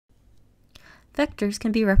vectors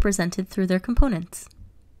can be represented through their components.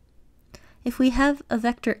 If we have a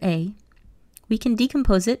vector A, we can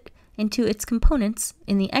decompose it into its components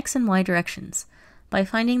in the x and y directions by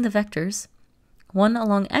finding the vectors, one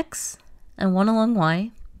along x and one along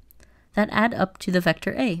y, that add up to the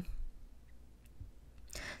vector A.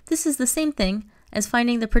 This is the same thing as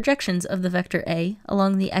finding the projections of the vector A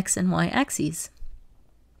along the x and y axes.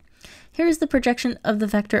 Here is the projection of the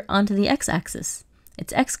vector onto the x-axis,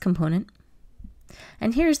 its x component,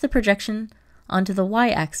 and here is the projection onto the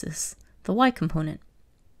y-axis, the y component.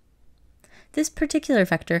 This particular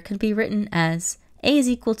vector can be written as A is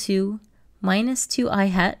equal to minus 2i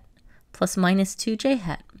hat plus minus 2j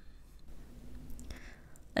hat.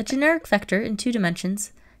 A generic vector in 2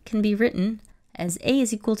 dimensions can be written as A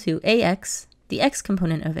is equal to ax, the x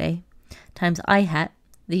component of A, times I hat,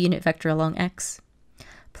 the unit vector along x,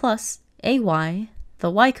 plus ay, the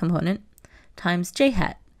y component, times j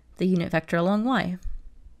hat, the unit vector along y.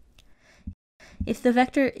 If the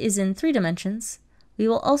vector is in 3 dimensions, we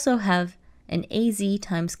will also have an az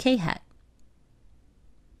times k hat.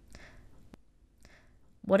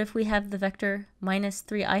 What if we have the vector minus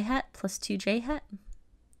 3i hat plus 2j hat?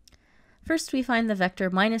 First, we find the vector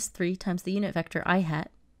minus 3 times the unit vector I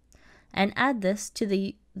hat, and add this to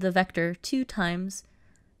the vector 2 times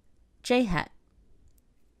j hat.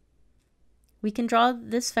 We can draw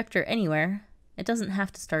this vector anywhere. It doesn't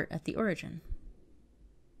have to start at the origin.